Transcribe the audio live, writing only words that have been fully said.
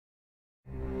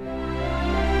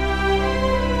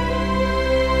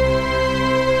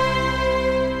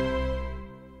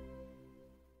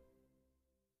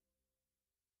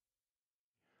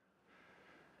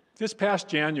This past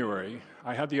January,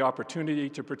 I had the opportunity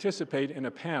to participate in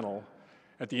a panel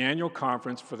at the annual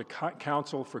conference for the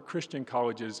Council for Christian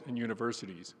Colleges and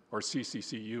Universities, or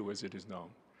CCCU as it is known.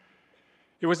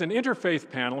 It was an interfaith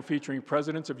panel featuring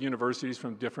presidents of universities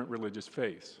from different religious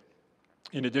faiths.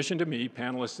 In addition to me,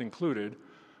 panelists included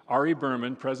Ari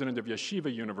Berman, president of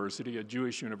Yeshiva University, a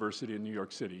Jewish university in New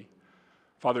York City,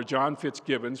 Father John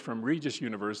Fitzgibbons from Regis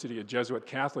University, a Jesuit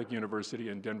Catholic university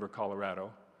in Denver,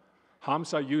 Colorado,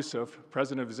 Hamza Yusuf,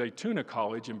 president of Zaytuna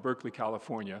College in Berkeley,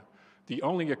 California, the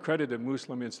only accredited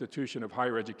Muslim institution of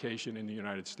higher education in the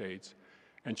United States,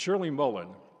 and Shirley Mullen,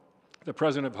 the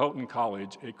president of Houghton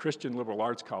College, a Christian liberal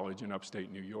arts college in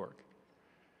upstate New York.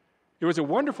 It was a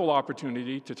wonderful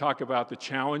opportunity to talk about the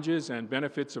challenges and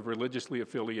benefits of religiously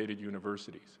affiliated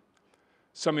universities.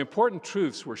 Some important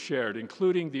truths were shared,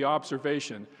 including the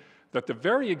observation that the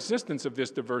very existence of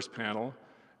this diverse panel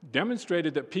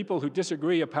demonstrated that people who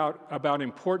disagree about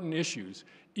important issues,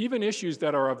 even issues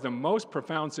that are of the most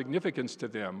profound significance to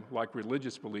them, like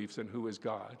religious beliefs and who is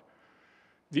God,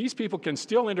 these people can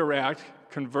still interact,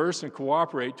 converse, and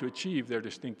cooperate to achieve their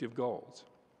distinctive goals.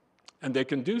 And they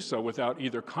can do so without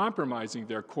either compromising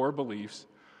their core beliefs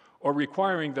or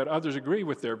requiring that others agree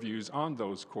with their views on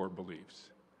those core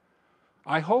beliefs.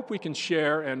 I hope we can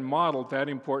share and model that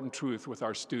important truth with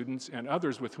our students and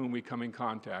others with whom we come in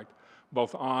contact,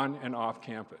 both on and off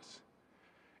campus.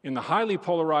 In the highly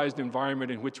polarized environment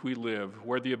in which we live,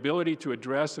 where the ability to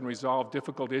address and resolve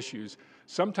difficult issues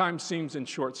sometimes seems in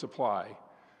short supply,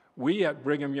 we at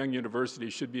Brigham Young University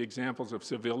should be examples of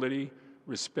civility,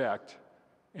 respect,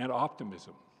 and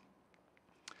optimism.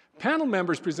 Panel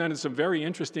members presented some very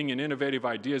interesting and innovative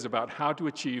ideas about how to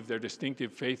achieve their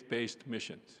distinctive faith-based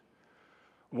missions.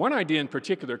 One idea in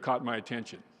particular caught my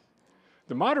attention.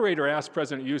 The moderator asked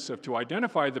President Yusuf to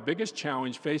identify the biggest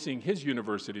challenge facing his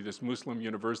university, this Muslim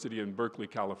university in Berkeley,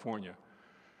 California.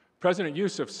 President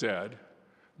Yusuf said,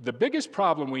 "The biggest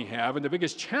problem we have and the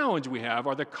biggest challenge we have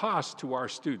are the costs to our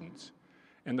students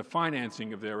and the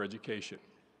financing of their education."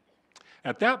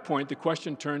 At that point, the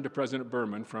question turned to President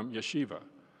Berman from Yeshiva.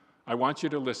 I want you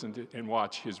to listen to and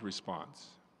watch his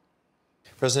response.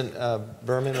 President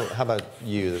Berman, how about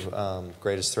you?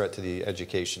 Greatest threat to the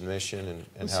education mission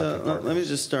and how So let me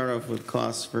just start off with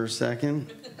costs for a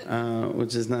second,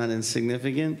 which is not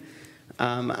insignificant.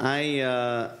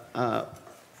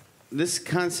 This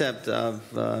concept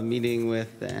of meeting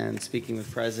with and speaking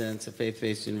with presidents of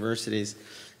faith-based universities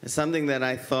is something that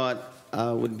I thought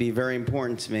would be very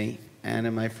important to me. And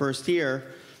in my first year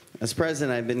as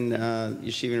president, I've been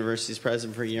Yeshiva University's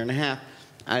president for a year and a half.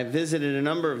 I visited a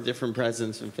number of different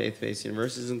presidents from faith-based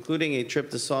universities, including a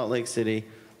trip to Salt Lake City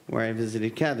where I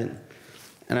visited Kevin.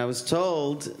 And I was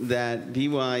told that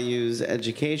BYU's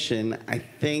education, I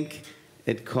think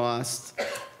it cost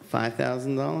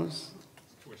 $5,000?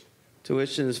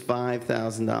 Tuition is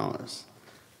 $5,000.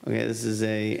 Okay, this is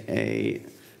a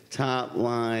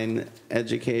top-line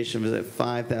education visit,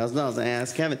 $5,000. I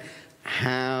asked Kevin,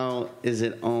 how is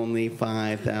it only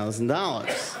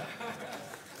 $5,000?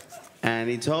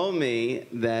 And he told me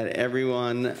that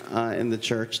everyone in the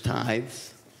church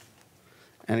tithes,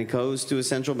 and it goes to a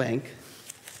central bank,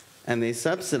 and they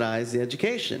subsidize the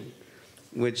education,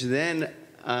 which then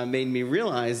made me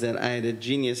realize that I had a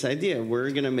genius idea.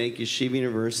 We're going to make Yeshiva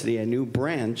University a new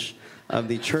branch of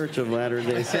the Church of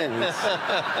Latter-day Saints.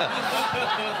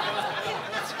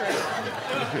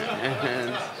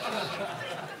 And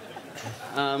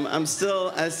I'm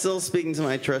still speaking to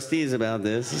my trustees about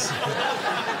this.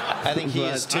 I think he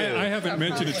is too. I haven't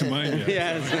mentioned it to mine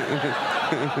yet.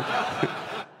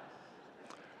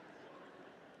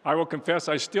 I will confess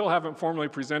I still haven't formally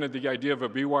presented the idea of a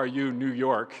BYU New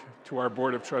York to our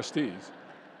Board of Trustees.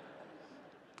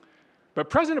 But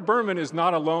President Berman is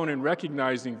not alone in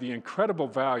recognizing the incredible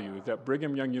value that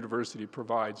Brigham Young University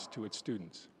provides to its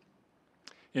students.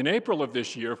 In April of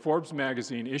this year, Forbes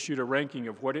magazine issued a ranking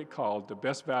of what it called the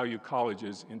best value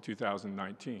colleges in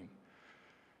 2019.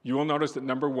 You will notice that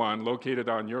number 1, located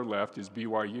on your left, is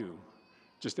BYU,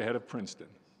 just ahead of Princeton.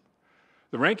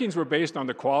 The rankings were based on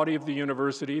the quality of the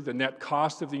university, the net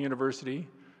cost of the university,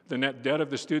 the net debt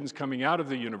of the students coming out of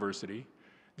the university,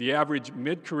 the average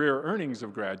mid-career earnings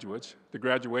of graduates, the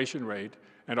graduation rate,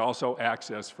 and also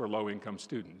access for low-income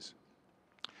students.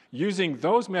 Using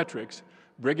those metrics,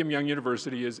 Brigham Young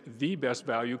University is the best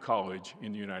value college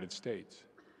in the United States.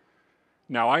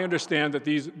 Now, I understand that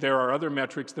there are other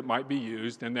metrics that might be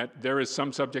used and that there is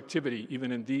some subjectivity even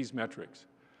in these metrics.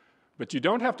 But you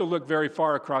don't have to look very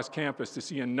far across campus to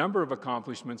see a number of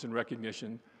accomplishments and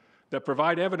recognition that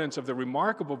provide evidence of the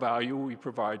remarkable value we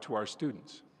provide to our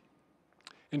students.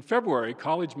 In February,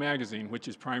 College Magazine, which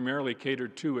is primarily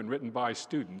catered to and written by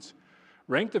students,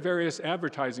 ranked the various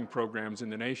advertising programs in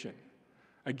the nation.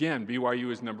 Again,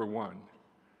 BYU is number 1.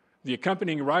 The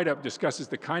accompanying write-up discusses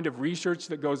the kind of research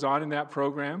that goes on in that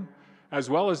program, as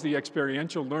well as the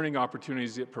experiential learning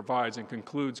opportunities it provides, and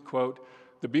concludes, quote,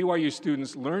 "The BYU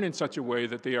students learn in such a way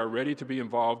that they are ready to be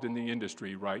involved in the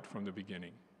industry right from the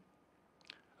beginning."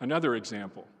 Another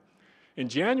example. In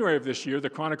January of this year, the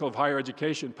Chronicle of Higher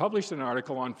Education published an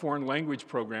article on foreign language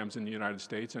programs in the United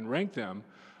States and ranked them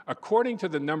according to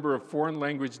the number of foreign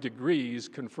language degrees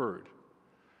conferred.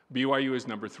 BYU is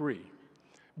number 3.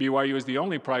 BYU is the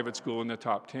only private school in the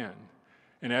top 10.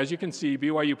 And as you can see,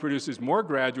 BYU produces more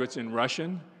graduates in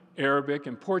Russian, Arabic,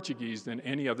 and Portuguese than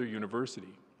any other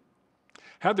university.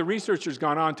 Had the researchers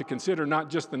gone on to consider not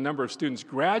just the number of students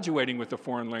graduating with a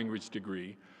foreign language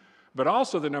degree, but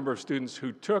also the number of students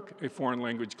who took a foreign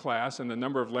language class and the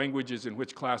number of languages in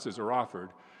which classes are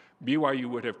offered, BYU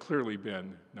would have clearly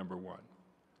been number 1.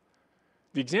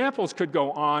 The examples could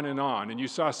go on, and you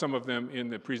saw some of them in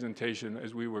the presentation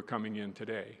as we were coming in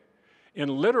today. In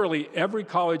literally every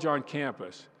college on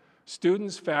campus,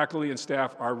 students, faculty, and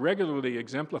staff are regularly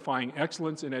exemplifying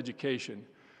excellence in education,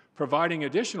 providing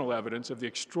additional evidence of the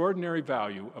extraordinary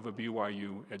value of a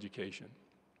BYU education.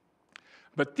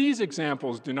 But these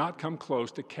examples do not come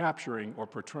close to capturing or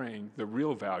portraying the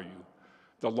real value,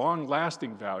 the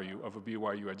long-lasting value of a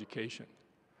BYU education.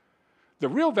 The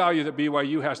real value that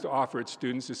BYU has to offer its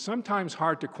students is sometimes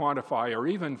hard to quantify or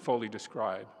even fully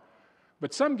describe,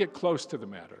 but some get close to the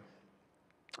matter.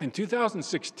 In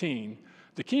 2016,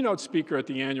 the keynote speaker at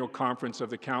the annual conference of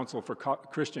the Council for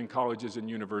Christian Colleges and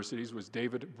Universities was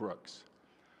David Brooks.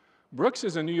 Brooks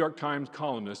is a New York Times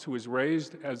columnist who was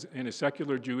raised in a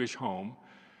secular Jewish home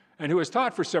and who has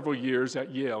taught for several years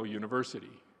at Yale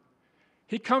University.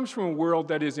 He comes from a world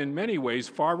that is in many ways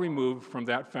far removed from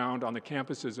that found on the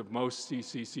campuses of most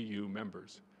CCCU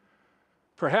members.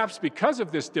 Perhaps because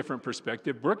of this different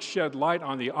perspective, Brooks shed light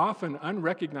on the often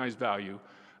unrecognized value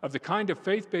of the kind of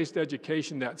faith-based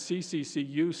education that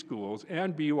CCCU schools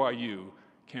and BYU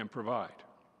can provide.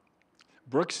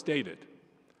 Brooks stated,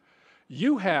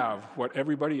 "You have what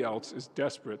everybody else is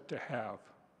desperate to have,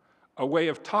 a way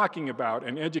of talking about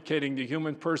and educating the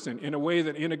human person in a way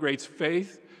that integrates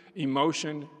faith,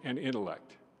 emotion, and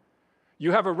intellect.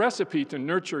 You have a recipe to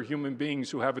nurture human beings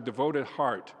who have a devoted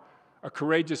heart, a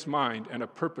courageous mind, and a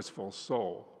purposeful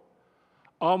soul.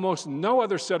 Almost no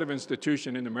other set of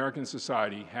institution in American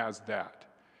society has that,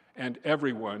 and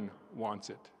everyone wants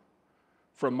it.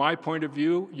 From my point of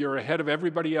view, you're ahead of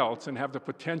everybody else and have the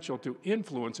potential to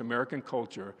influence American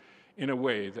culture in a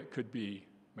way that could be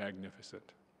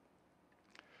magnificent."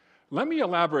 Let me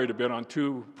elaborate a bit on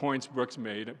 2 points Brooks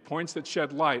made, points that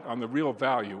shed light on the real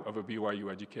value of a BYU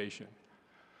education.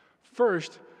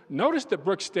 First, notice that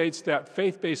Brooks states that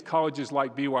faith-based colleges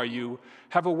like BYU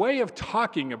have a way of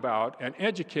talking about and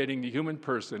educating the human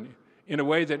person in a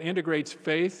way that integrates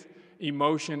faith,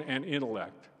 emotion, and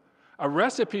intellect, a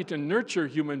recipe to nurture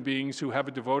human beings who have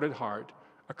a devoted heart,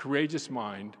 a courageous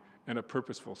mind, and a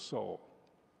purposeful soul.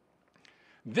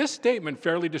 This statement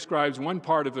fairly describes one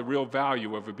part of the real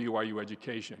value of a BYU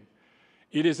education.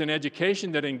 It is an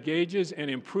education that engages and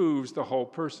improves the whole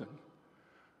person.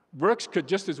 Brooks could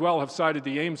just as well have cited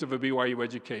the aims of a BYU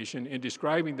education in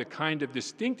describing the kind of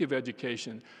distinctive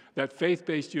education that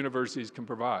faith-based universities can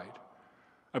provide.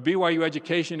 A BYU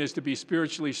education is to be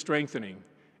spiritually strengthening,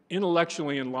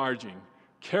 intellectually enlarging,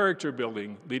 character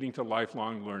building, leading to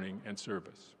lifelong learning and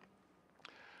service.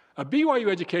 A BYU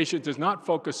education does not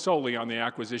focus solely on the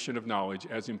acquisition of knowledge,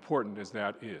 as important as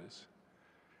that is.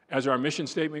 As our mission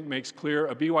statement makes clear,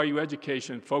 a BYU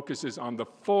education focuses on the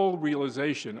full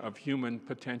realization of human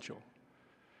potential.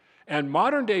 And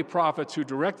modern-day prophets who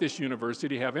direct this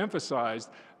university have emphasized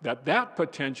that that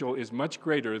potential is much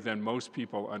greater than most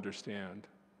people understand.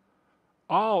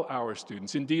 All our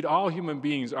students, indeed all human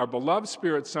beings, are beloved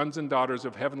spirit sons and daughters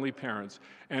of heavenly parents,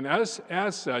 and as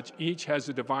such, each has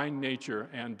a divine nature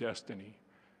and destiny.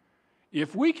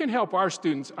 If we can help our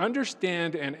students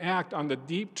understand and act on the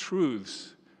deep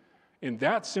truths in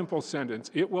that simple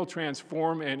sentence, it will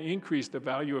transform and increase the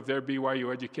value of their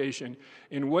BYU education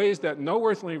in ways that no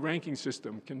earthly ranking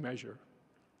system can measure.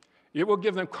 It will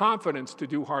give them confidence to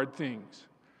do hard things.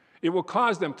 It will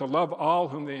cause them to love all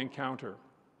whom they encounter,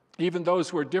 even those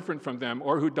who are different from them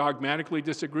or who dogmatically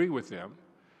disagree with them.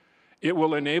 It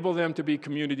will enable them to be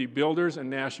community builders and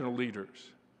national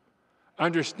leaders.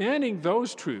 Understanding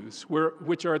those truths,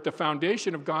 which are at the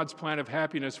foundation of God's plan of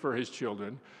happiness for His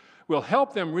children, will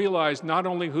help them realize not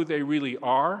only who they really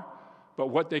are, but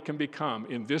what they can become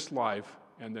in this life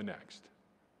and the next.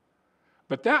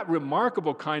 But that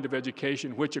remarkable kind of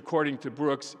education, which according to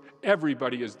Brooks,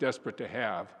 everybody is desperate to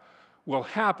have, will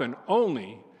happen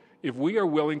only if we are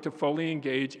willing to fully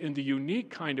engage in the unique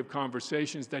kind of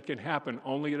conversations that can happen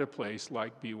only at a place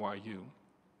like BYU.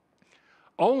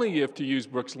 Only if, to use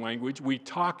Brooks' language, we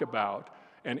talk about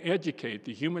and educate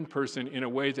the human person in a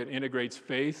way that integrates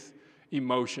faith,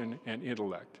 emotion, and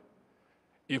intellect.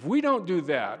 If we don't do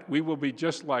that, we will be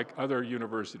just like other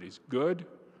universities, good,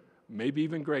 maybe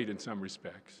even great in some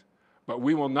respects, but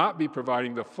we will not be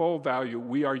providing the full value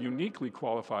we are uniquely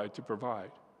qualified to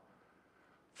provide.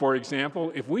 For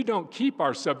example, if we don't keep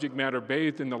our subject matter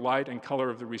bathed in the light and color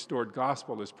of the restored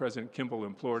gospel, as President Kimball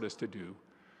implored us to do,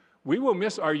 we will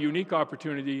miss our unique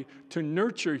opportunity to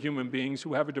nurture human beings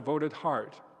who have a devoted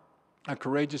heart, a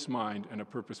courageous mind, and a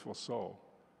purposeful soul.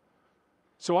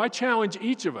 So I challenge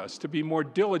each of us to be more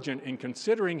diligent in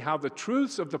considering how the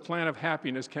truths of the plan of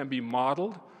happiness can be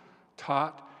modeled,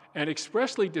 taught, and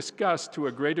expressly discussed to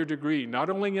a greater degree, not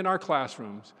only in our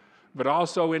classrooms, but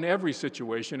also in every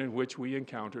situation in which we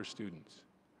encounter students.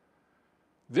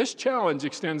 This challenge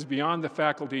extends beyond the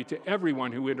faculty to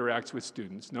everyone who interacts with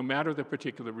students, no matter the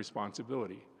particular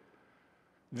responsibility.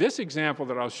 This example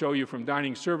that I'll show you from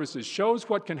dining services shows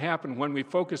what can happen when we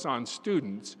focus on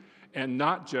students and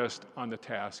not just on the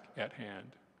task at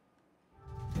hand.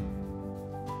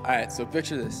 All right, so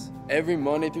picture this. Every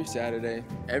Monday through Saturday,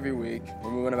 every week, we're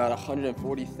moving about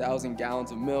 140,000 gallons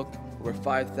of milk, over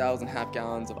 5,000 half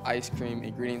gallons of ice cream,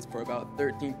 ingredients for about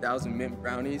 13,000 mint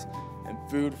brownies, and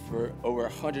food for over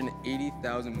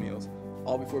 180,000 meals,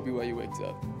 all before BYU wakes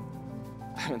up.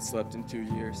 I haven't slept in 2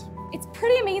 years. It's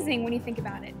pretty amazing when you think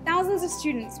about it. Thousands of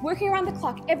students working around the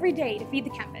clock every day to feed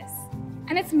the campus.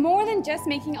 And it's more than just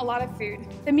making a lot of food.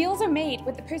 The meals are made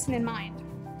with the person in mind.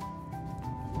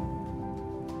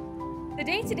 The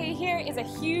day-to-day here is a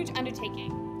huge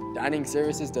undertaking. Dining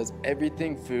Services does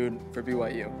everything food for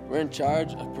BYU. We're in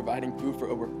charge of providing food for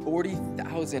over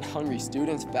 40,000 hungry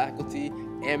students, faculty,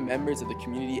 and members of the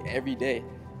community every day.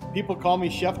 People call me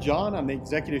Chef John. I'm the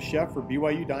executive chef for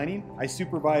BYU Dining. I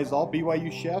supervise all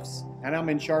BYU chefs, and I'm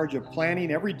in charge of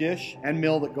planning every dish and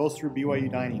meal that goes through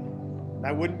BYU Dining. And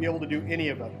I wouldn't be able to do any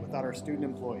of it without our student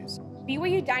employees.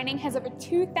 BYU Dining has over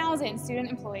 2,000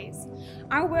 student employees.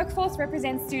 Our workforce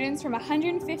represents students from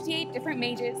 158 different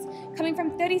majors, coming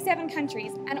from 37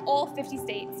 countries and all 50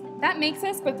 states. That makes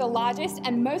us both the largest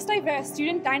and most diverse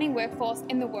student dining workforce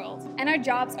in the world, and our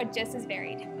jobs are just as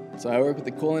varied. So I work with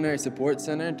the Culinary Support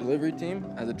Center delivery team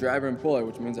as a driver and puller,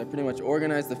 which means I pretty much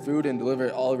organize the food and deliver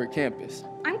it all over campus.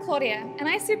 I'm Claudia, and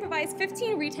I supervise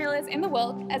 15 retailers in the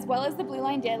Wilk, as well as the Blue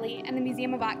Line Deli and the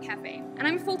Museum of Art Cafe, and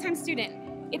I'm a full-time student.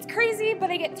 It's crazy, but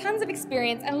I get tons of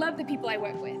experience and love the people I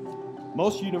work with.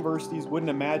 Most universities wouldn't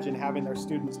imagine having their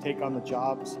students take on the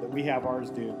jobs that we have ours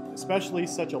do, especially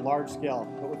such a large scale.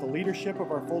 But with the leadership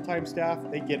of our full-time staff,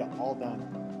 they get it all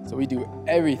done. So we do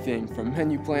everything from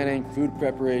menu planning, food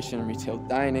preparation, retail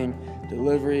dining,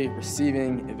 delivery,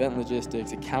 receiving, event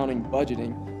logistics, accounting,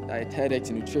 budgeting, dietetics,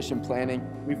 and nutrition planning.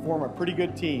 We form a pretty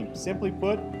good team. Simply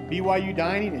put, BYU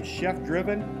Dining is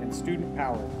chef-driven and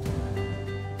student-powered.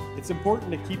 It's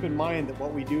important to keep in mind that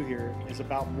what we do here is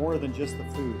about more than just the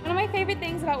food. One of my favorite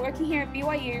things about working here at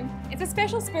BYU is a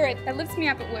special spirit that lifts me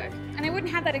up at work, and I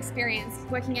wouldn't have that experience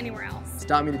working anywhere else. It's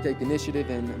taught me to take the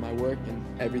initiative in my work and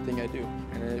everything I do.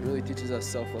 And it really teaches us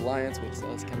self-reliance, which is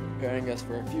kind of preparing us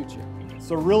for our future.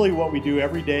 So really what we do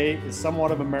every day is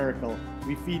somewhat of a miracle.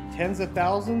 We feed tens of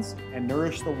thousands and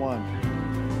nourish the one.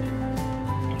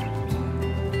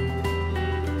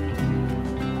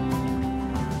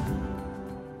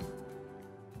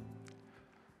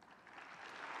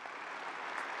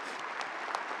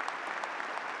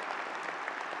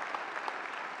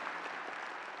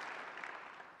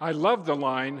 I love the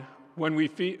line, when we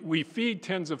feed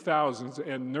tens of thousands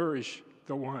and nourish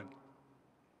the one.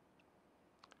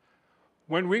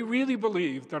 When we really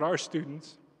believe that our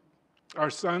students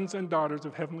are sons and daughters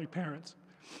of heavenly parents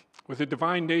with a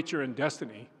divine nature and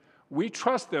destiny, we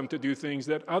trust them to do things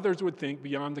that others would think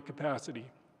beyond the capacity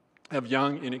of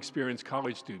young, inexperienced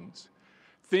college students,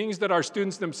 things that our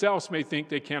students themselves may think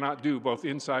they cannot do, both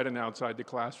inside and outside the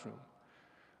classroom.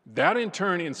 That in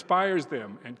turn inspires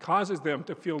them and causes them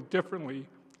to feel differently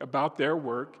about their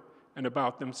work and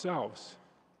about themselves.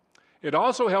 It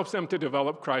also helps them to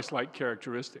develop Christ-like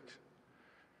characteristics.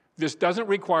 This doesn't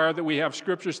require that we have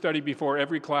scripture study before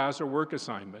every class or work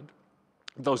assignment,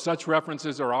 though such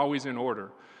references are always in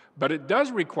order. But it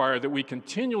does require that we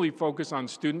continually focus on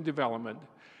student development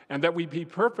and that we be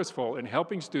purposeful in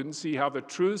helping students see how the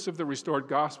truths of the restored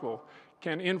gospel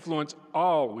can influence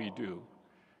all we do,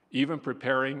 even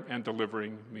preparing and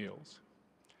delivering meals.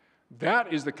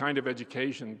 That is the kind of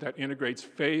education that integrates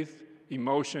faith,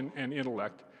 emotion, and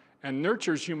intellect, and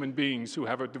nurtures human beings who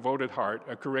have a devoted heart,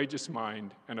 a courageous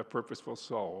mind, and a purposeful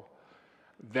soul.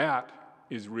 That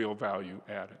is real value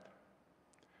added.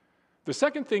 The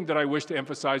second thing that I wish to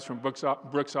emphasize from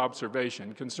Brooks'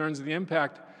 observation concerns the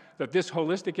impact that this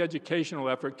holistic educational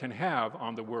effort can have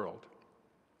on the world.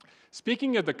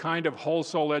 Speaking of the kind of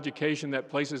whole-soul education that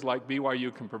places like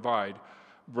BYU can provide,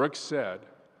 Brooks said,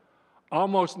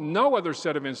 "Almost no other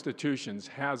set of institutions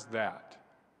has that,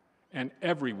 and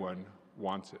everyone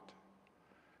wants it."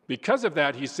 Because of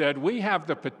that, he said, we have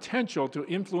the potential to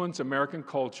influence American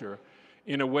culture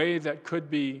in a way that could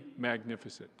be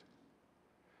magnificent.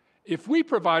 If we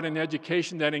provide an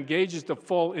education that engages the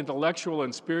full intellectual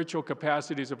and spiritual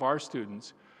capacities of our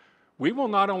students, we will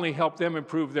not only help them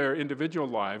improve their individual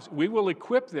lives, we will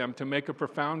equip them to make a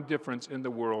profound difference in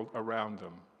the world around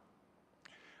them.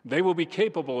 They will be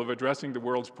capable of addressing the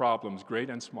world's problems, great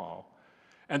and small,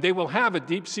 and they will have a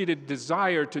deep-seated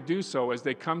desire to do so as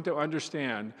they come to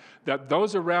understand that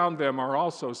those around them are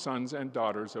also sons and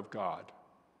daughters of God.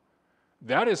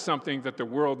 That is something that the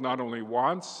world not only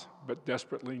wants, but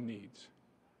desperately needs.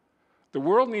 The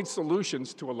world needs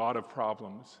solutions to a lot of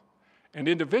problems, and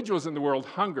individuals in the world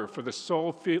hunger for the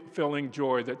soul-filling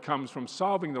joy that comes from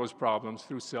solving those problems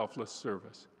through selfless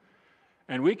service.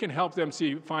 And we can help them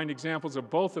find examples of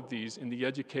both of these in the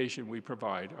education we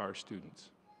provide our students.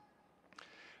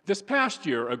 This past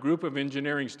year, a group of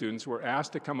engineering students were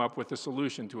asked to come up with a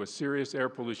solution to a serious air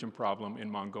pollution problem in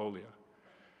Mongolia.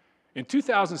 In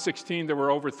 2016, there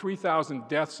were over 3,000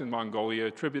 deaths in Mongolia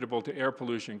attributable to air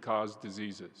pollution-caused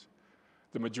diseases.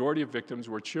 The majority of victims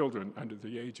were children under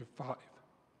the age of 5.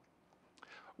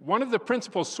 One of the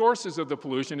principal sources of the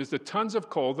pollution is the tons of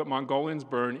coal that Mongolians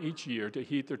burn each year to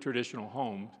heat their traditional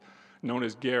homes, known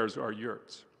as gers or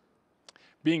yurts.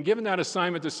 Being given that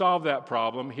assignment to solve that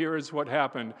problem, here is what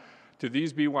happened to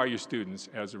these BYU students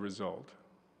as a result.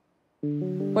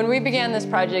 When we began this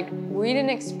project, we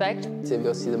didn't expect to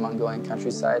go see the Mongolian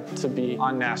countryside, to be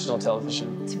on national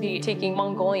television, to be taking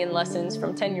Mongolian lessons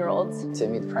from 10-year-olds, to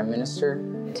meet the Prime Minister,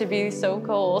 to be so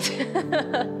cold.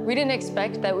 We didn't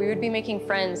expect that we would be making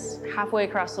friends halfway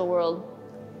across the world.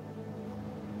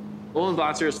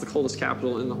 Ulaanbaatar is the coldest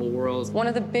capital in the whole world. One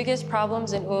of the biggest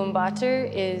problems in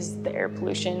Ulaanbaatar is the air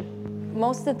pollution.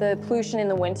 Most of the pollution in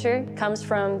the winter comes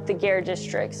from the ger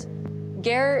districts.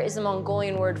 Ger is a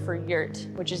Mongolian word for yurt,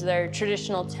 which is their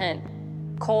traditional tent.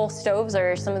 Coal stoves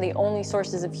are some of the only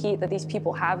sources of heat that these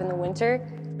people have in the winter.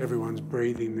 Everyone's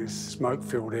breathing this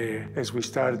smoke-filled air. As we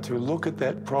started to look at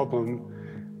that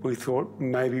problem, we thought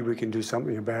maybe we can do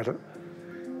something about it.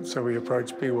 So we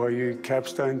approached BYU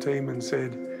capstone team and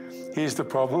said, here's the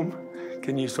problem,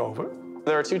 can you solve it?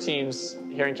 There are two teams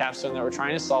here in Capstone that were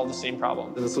trying to solve the same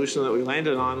problem. And the solution that we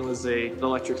landed on was an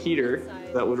electric heater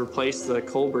that would replace the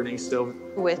coal-burning stove.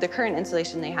 With the current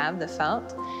insulation they have, the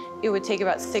felt, it would take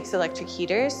about 6 electric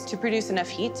heaters to produce enough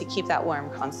heat to keep that warm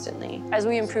constantly. As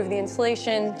we improve the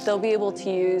insulation, they'll be able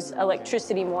to use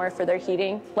electricity more for their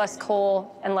heating, less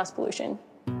coal and less pollution.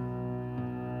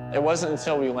 It wasn't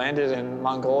until we landed in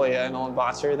Mongolia and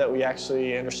Ulaanbaatar that we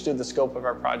actually understood the scope of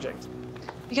our project.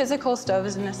 Because the coal stove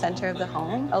is in the center of the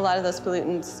home, a lot of those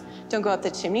pollutants don't go up the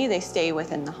chimney, they stay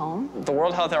within the home. The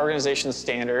World Health Organization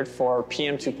standard for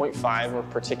PM 2.5, or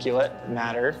particulate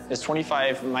matter, is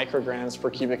 25 micrograms per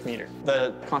cubic meter.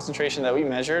 The concentration that we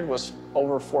measured was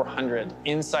over 400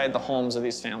 inside the homes of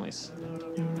these families.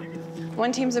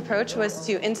 One team's approach was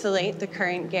to insulate the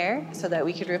current ger so that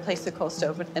we could replace the coal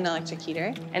stove with an electric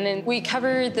heater. And then we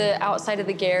cover the outside of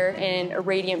the ger in a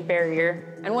radiant barrier.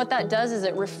 And what that does is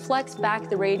it reflects back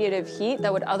the radiative heat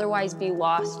that would otherwise be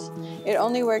lost. It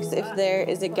only works if there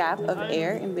is a gap of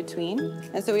air in between.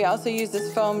 And so we also use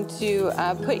this foam to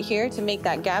put here to make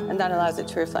that gap, and that allows it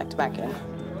to reflect back in.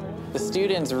 The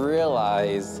students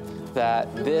realize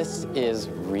that this is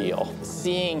real.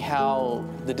 Seeing how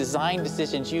the design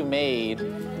decisions you made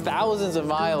thousands of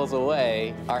miles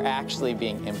away are actually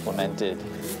being implemented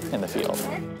in the field.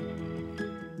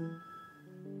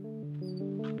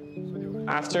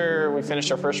 After we finished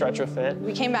our first retrofit,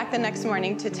 we came back the next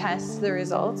morning to test the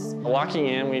results. Walking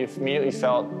in, we immediately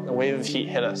felt a wave of heat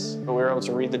hit us, but we were able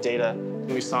to read the data.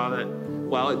 And we saw that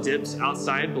while it dipped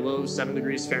outside below 7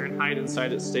 degrees Fahrenheit,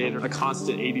 inside it stayed a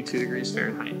constant 82 degrees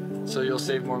Fahrenheit. So you'll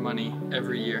save more money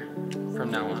every year from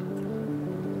now on.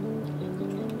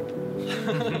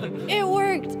 It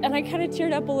worked, and I kind of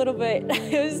teared up a little bit.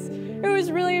 It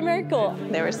was really a miracle.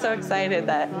 They were so excited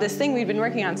that this thing we'd been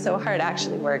working on so hard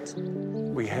actually worked.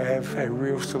 We have a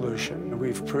real solution.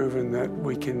 We've proven that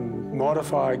we can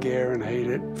modify a ger and heat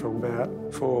it for about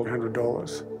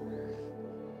 $400.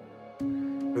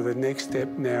 The next step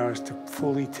now is to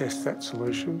fully test that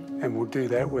solution, and we'll do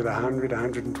that with 100,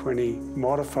 120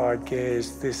 modified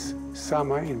gears this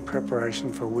summer in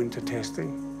preparation for winter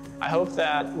testing. I hope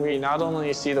that we not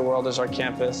only see the world as our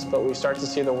campus, but we start to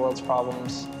see the world's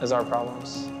problems as our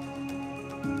problems.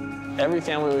 Every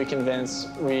family we convince,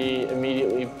 we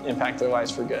immediately impact their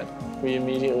lives for good. We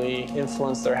immediately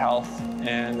influence their health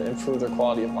and improve their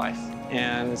quality of life.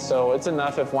 And so it's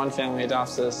enough if one family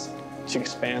adopts this to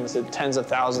expand to tens of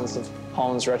thousands of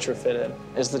homes retrofitted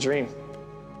is the dream.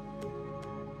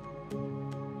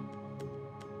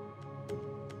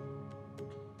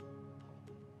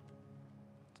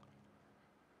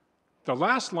 The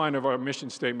last line of our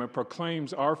mission statement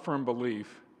proclaims our firm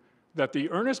belief that the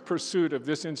earnest pursuit of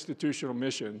this institutional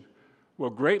mission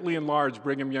will greatly enlarge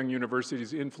Brigham Young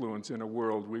University's influence in a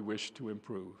world we wish to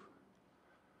improve.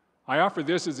 I offer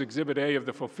this as Exhibit A of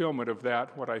the fulfillment of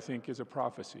that, what I think is a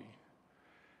prophecy.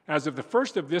 As of the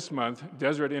first of this month,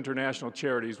 Deseret International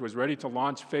Charities was ready to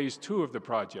launch phase 2 of the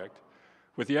project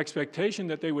with the expectation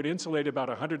that they would insulate about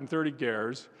 130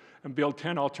 GARES and build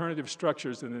 10 alternative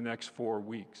structures in the next 4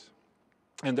 weeks.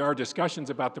 And there are discussions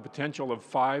about the potential of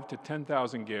 5,000 to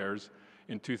 10,000 GARES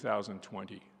in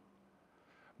 2020.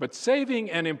 But saving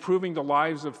and improving the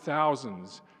lives of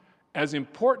thousands, as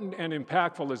important and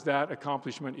impactful as that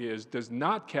accomplishment is, does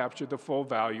not capture the full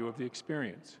value of the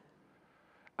experience.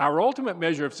 Our ultimate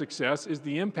measure of success is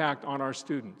the impact on our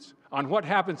students, on what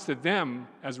happens to them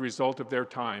as a result of their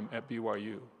time at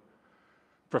BYU.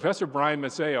 Professor Brian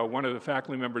Maceo, one of the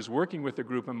faculty members working with the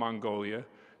group in Mongolia,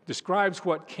 describes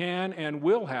what can and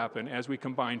will happen as we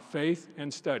combine faith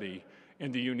and study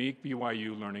in the unique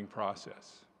BYU learning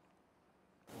process.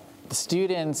 The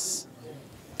students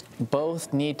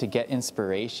both need to get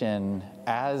inspiration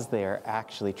as they're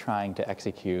actually trying to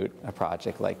execute a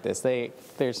project like this.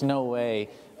 There's no way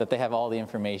that they have all the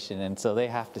information, and so they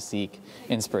have to seek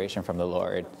inspiration from the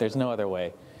Lord. There's no other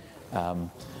way.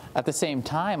 At the same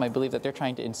time, I believe that they're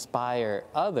trying to inspire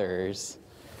others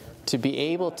to be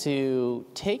able to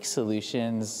take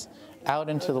solutions out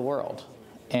into the world.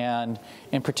 And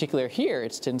in particular here,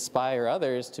 it's to inspire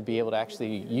others to be able to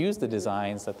actually use the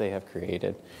designs that they have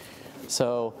created.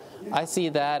 So I see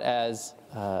that as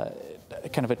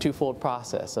kind of a twofold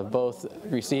process of both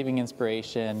receiving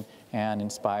inspiration and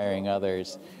inspiring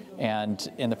others.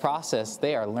 And in the process,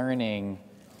 they are learning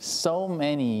so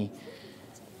many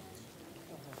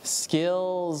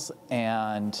skills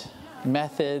and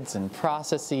methods and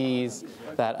processes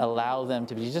that allow them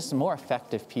to be just more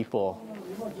effective people,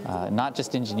 not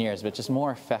just engineers, but just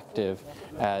more effective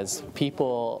as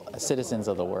people, citizens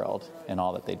of the world in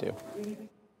all that they do.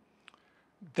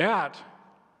 That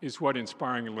is what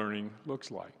inspiring learning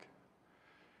looks like.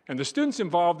 And the students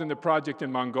involved in the project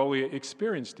in Mongolia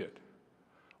experienced it.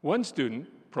 One student,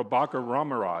 Prabhakar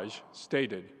Ramaraj,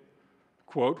 stated,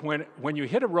 quote, when you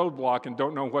hit a roadblock and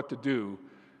don't know what to do,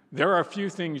 there are a few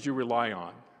things you rely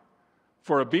on.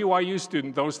 For a BYU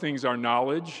student, those things are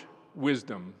knowledge,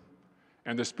 wisdom,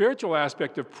 and the spiritual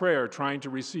aspect of prayer, trying to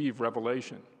receive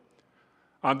revelation.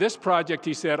 On this project,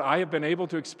 he said, I have been able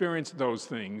to experience those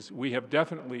things. We have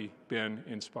definitely been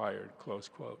inspired, close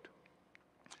quote.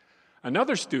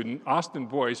 Another student, Austin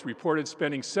Boyce, reported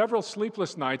spending several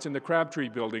sleepless nights in the Crabtree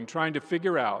building trying to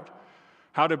figure out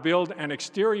how to build an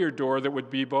exterior door that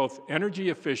would be both energy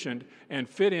efficient and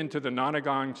fit into the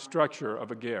nonagon structure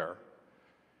of a GARE.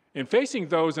 In facing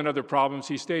those and other problems,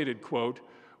 he stated, quote,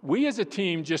 we as a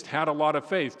team just had a lot of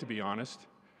faith, to be honest,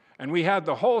 and we had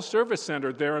the whole service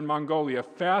center there in Mongolia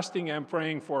fasting and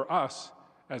praying for us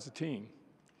as a team.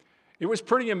 It was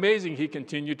pretty amazing, he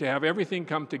continued, to have everything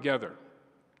come together.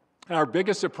 Our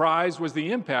biggest surprise was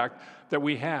the impact that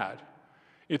we had.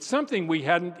 It's something we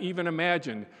hadn't even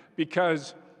imagined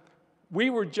because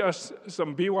we were just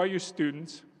some BYU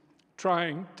students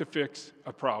trying to fix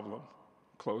a problem,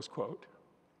 close quote.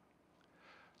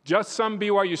 Just some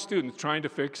BYU students trying to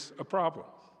fix a problem.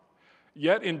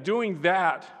 Yet in doing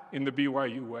that in the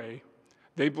BYU way,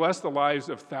 they blessed the lives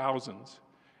of thousands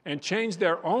and changed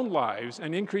their own lives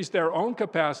and increased their own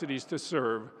capacities to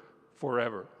serve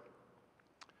forever.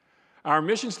 Our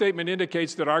mission statement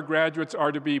indicates that our graduates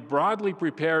are to be broadly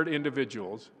prepared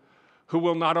individuals who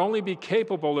will not only be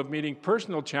capable of meeting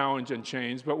personal challenge and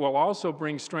change, but will also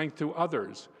bring strength to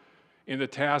others in the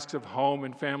tasks of home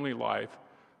and family life,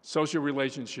 social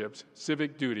relationships,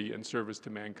 civic duty, and service to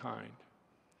mankind.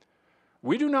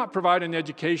 We do not provide an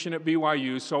education at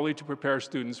BYU solely to prepare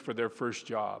students for their first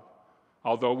job,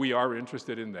 although we are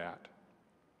interested in that.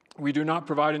 We do not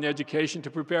provide an education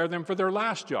to prepare them for their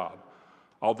last job,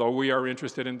 although we are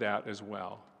interested in that as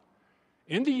well.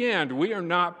 In the end, we are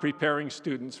not preparing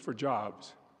students for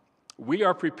jobs. we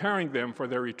are preparing them for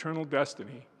their eternal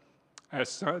destiny as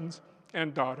sons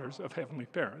and daughters of heavenly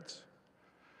parents.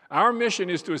 Our mission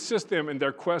is to assist them in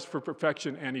their quest for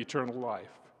perfection and eternal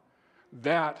life.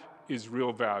 That is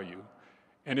real value,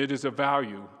 and it is a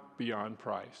value beyond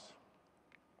price.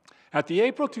 At the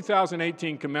April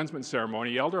 2018 commencement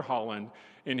ceremony, Elder Holland,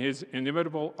 in his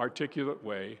inimitable, articulate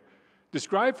way,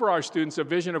 described for our students a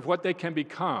vision of what they can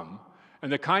become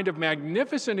and the kind of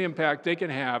magnificent impact they can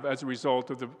have as a result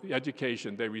of the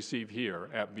education they receive here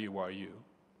at BYU.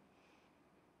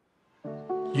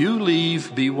 You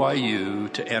leave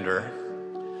BYU to enter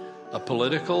a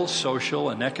political, social,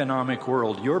 and economic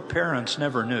world your parents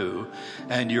never knew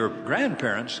and your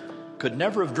grandparents could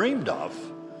never have dreamed of.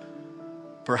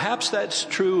 Perhaps that's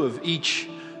true of each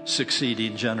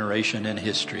succeeding generation in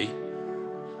history.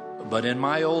 But in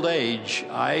my old age,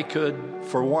 I could,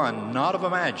 for one, not have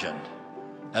imagined,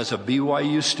 as a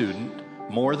BYU student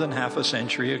more than half a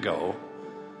century ago,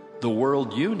 the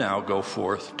world you now go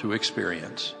forth to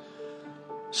experience.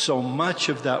 So much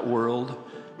of that world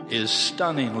is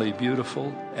stunningly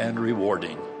beautiful and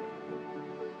rewarding.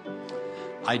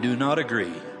 I do not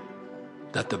agree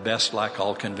that the best lack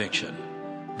all conviction,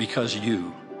 because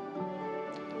you,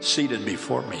 seated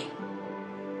before me,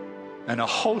 and a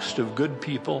host of good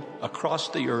people across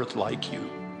the earth like you,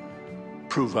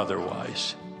 prove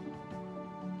otherwise.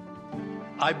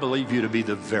 I believe you to be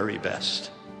the very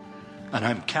best, and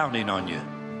I'm counting on you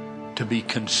to be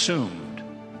consumed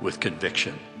with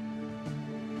conviction.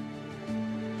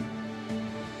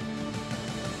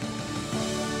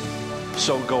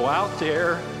 So go out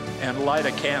there and light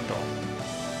a candle.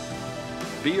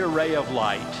 Be a ray of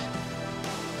light.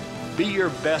 Be your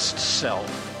best self,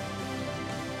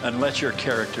 and let your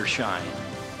character shine.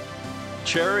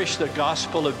 Cherish the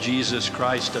gospel of Jesus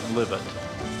Christ and live it.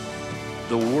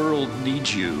 The world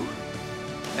needs you,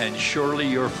 and surely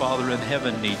your Father in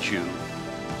heaven needs you,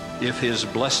 if his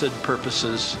blessed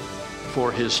purposes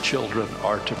for his children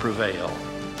are to prevail.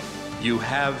 You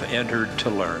have entered to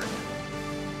learn.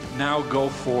 Now go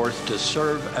forth to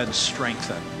serve and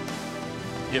strengthen.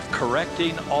 If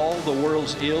correcting all the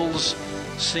world's ills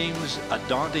seems a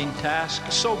daunting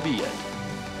task, so be it.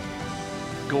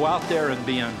 Go out there and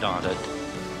be undaunted.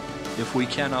 If we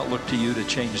cannot look to you to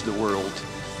change the world,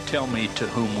 tell me to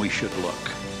whom we should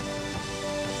look.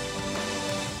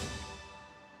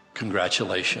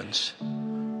 Congratulations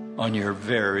on your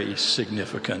very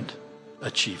significant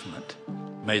achievement.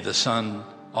 May the sun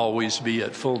always be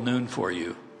at full noon for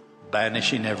you,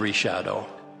 banishing every shadow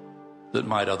that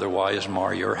might otherwise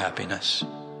mar your happiness.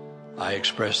 I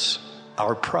express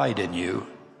our pride in you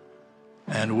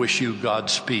and wish you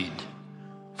Godspeed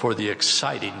for the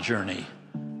exciting journey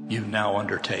you now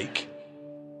undertake.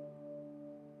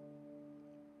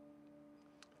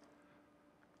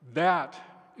 That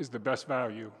is the best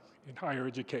value in higher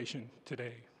education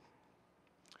today.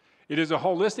 It is a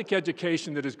holistic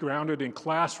education that is grounded in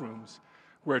classrooms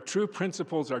where true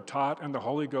principles are taught and the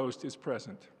Holy Ghost is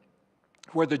present,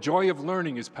 where the joy of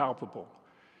learning is palpable.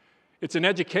 It's an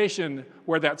education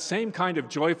where that same kind of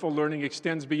joyful learning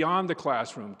extends beyond the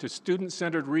classroom to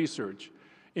student-centered research,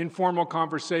 informal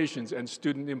conversations, and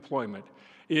student employment.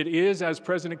 It is, as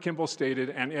President Kimball stated,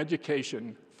 an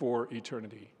education for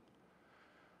eternity.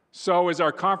 So, as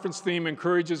our conference theme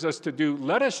encourages us to do,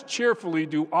 let us cheerfully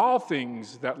do all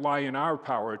things that lie in our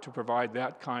power to provide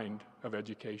that kind of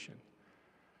education.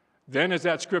 Then, as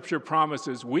that scripture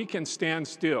promises, we can stand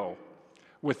still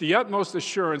with the utmost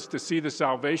assurance to see the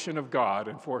salvation of God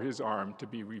and for his arm to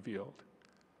be revealed.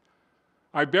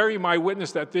 I bear you my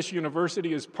witness that this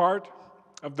university is part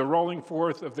of the rolling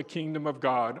forth of the kingdom of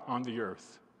God on the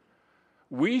earth.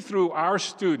 We, through our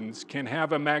students, can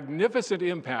have a magnificent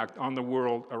impact on the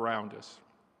world around us.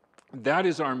 That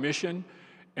is our mission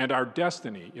and our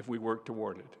destiny if we work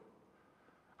toward it.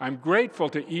 I'm grateful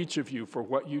to each of you for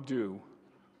what you do,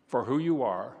 for who you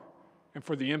are, and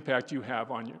for the impact you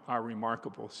have on our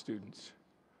remarkable students.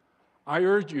 I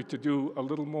urge you to do a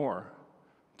little more,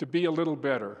 to be a little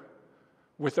better,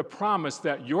 with the promise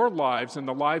that your lives and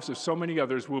the lives of so many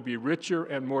others will be richer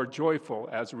and more joyful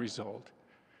as a result.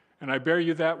 And I bear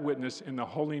you that witness in the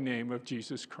holy name of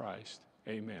Jesus Christ.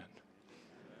 Amen.